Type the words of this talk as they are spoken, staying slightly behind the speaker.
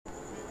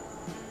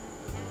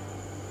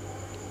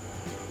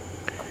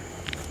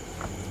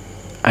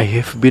I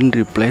have been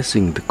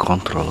replacing the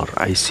controller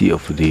IC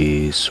of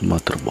this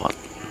motherboard.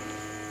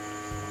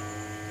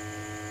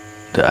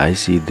 The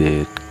IC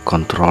that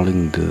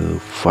controlling the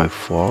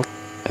 5V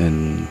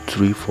and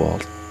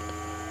 3V.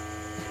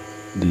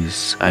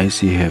 This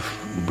IC have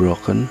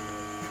broken,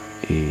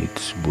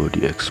 its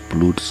body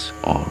explodes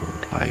or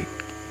like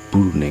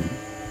burning.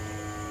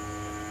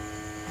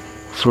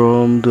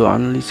 From the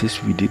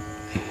analysis we did,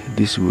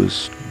 this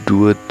was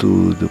due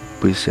to the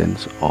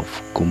presence of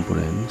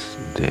components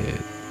that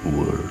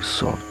were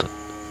shorted.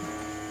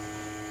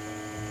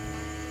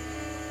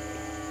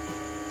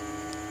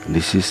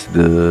 This is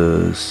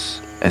the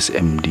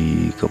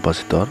SMD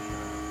capacitor.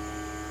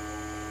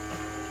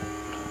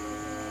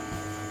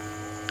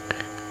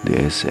 The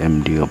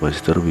SMD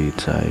capacitor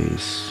with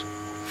size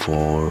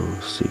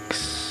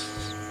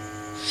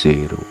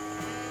 460.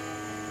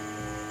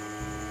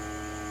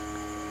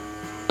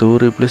 To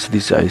replace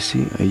this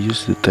IC, I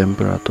use the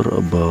temperature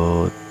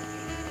about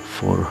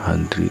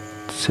 400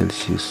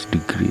 Celsius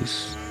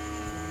degrees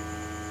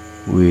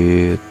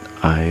with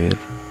air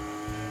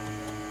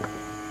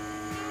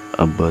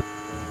about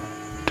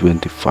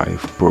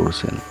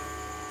 25%.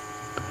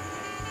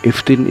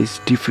 If tin is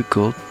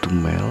difficult to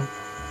melt,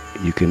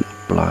 you can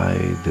apply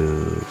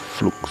the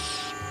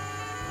flux.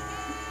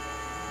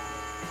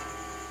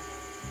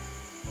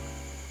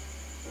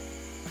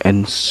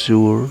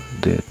 Ensure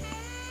that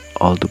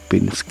all the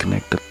pins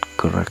connected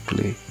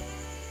correctly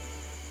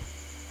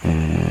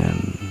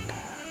and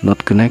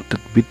not connected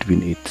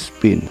between its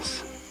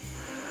pins.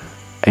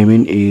 I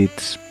mean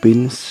its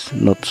pins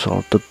not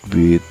sorted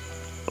with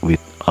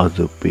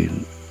other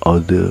pins.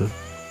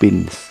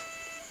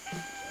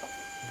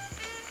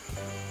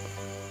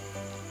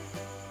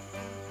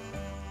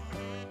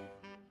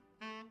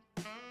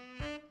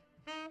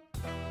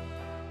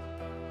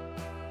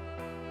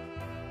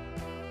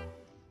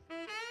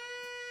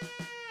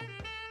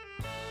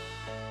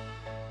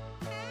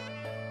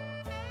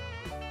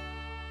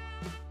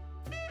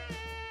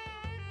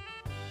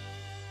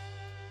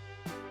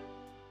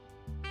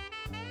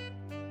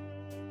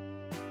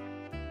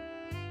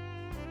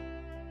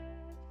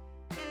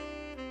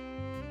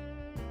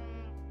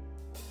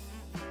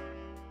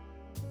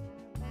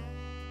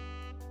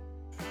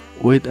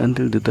 Wait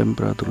until the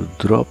temperature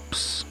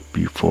drops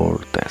before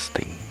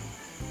testing.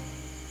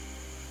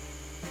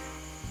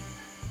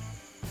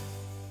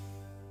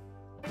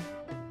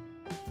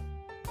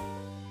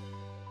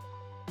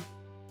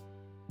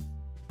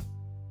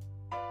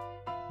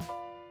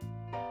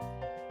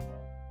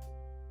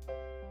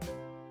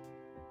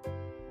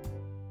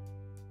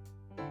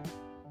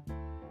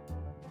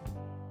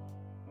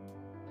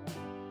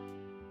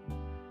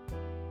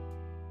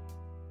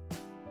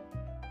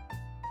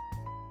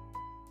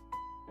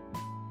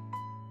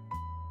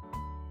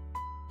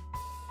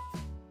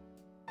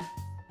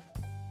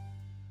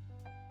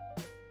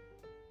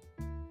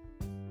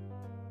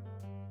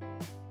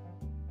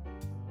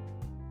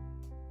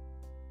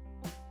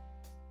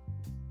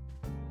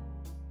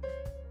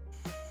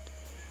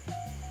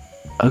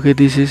 Okay,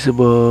 this is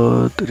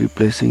about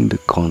replacing the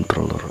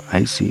controller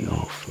IC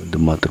of the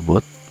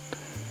motherboard,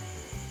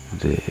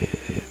 the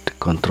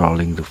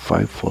controlling the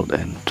 5V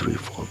and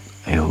 3V.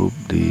 I hope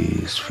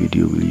this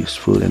video will be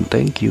useful and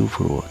thank you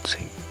for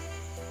watching.